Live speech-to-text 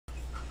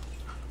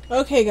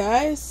Okay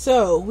guys,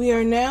 so we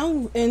are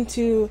now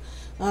into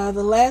the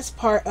last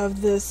part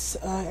of this,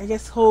 I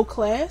guess, whole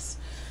class,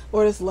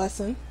 or this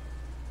lesson.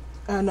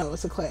 No,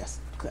 it's a class.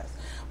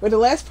 We're the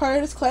last part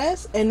of this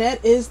class, and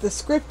that is the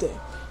scripting.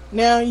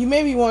 Now, you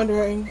may be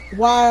wondering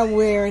why I'm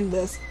wearing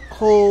this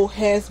whole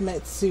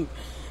hazmat suit.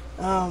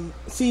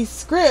 See,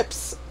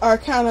 scripts are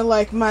kind of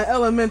like my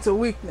elemental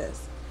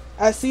weakness.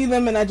 I see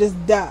them and I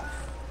just die.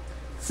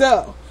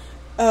 So,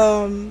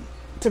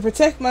 to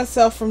protect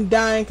myself from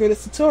dying through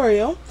this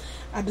tutorial,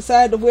 I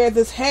decided to wear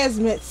this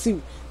hazmat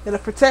suit that'll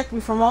protect me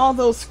from all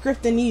those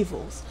scripting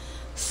evils.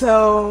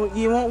 So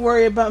you won't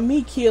worry about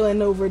me keeling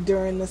over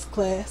during this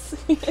class.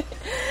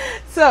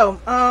 So,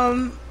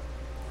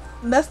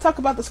 let's talk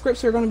about the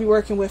scripts we're going to be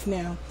working with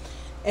now.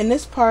 In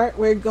this part,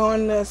 we're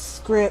going to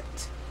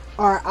script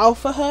our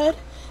alpha HUD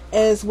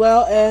as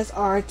well as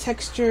our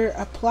texture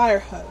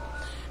applier HUD.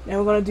 Now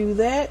we're going to do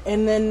that,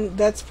 and then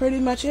that's pretty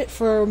much it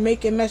for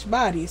making mesh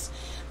bodies.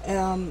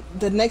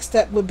 The next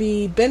step would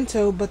be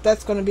bento, but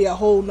that's going to be a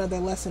whole nother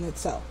lesson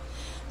itself.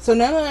 So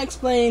now that I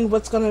explain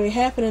what's going to be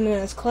happening in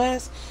this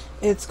class,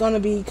 it's going to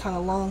be kind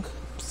of long,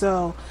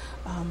 so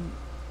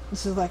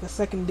this is like a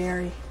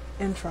secondary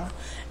intro.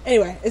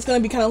 Anyway, it's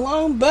going to be kind of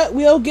long, but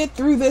we'll get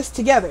through this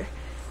together.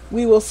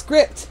 We will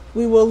script,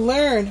 we will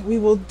learn, we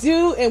will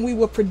do, and we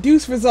will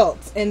produce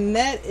results, and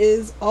that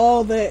is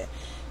all that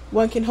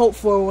one can hope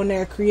for when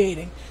they're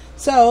creating.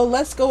 So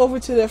let's go over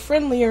to the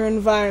friendlier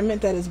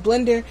environment that is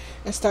Blender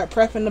and start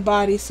prepping the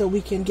body so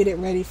we can get it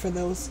ready for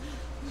those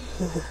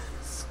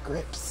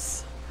scripts.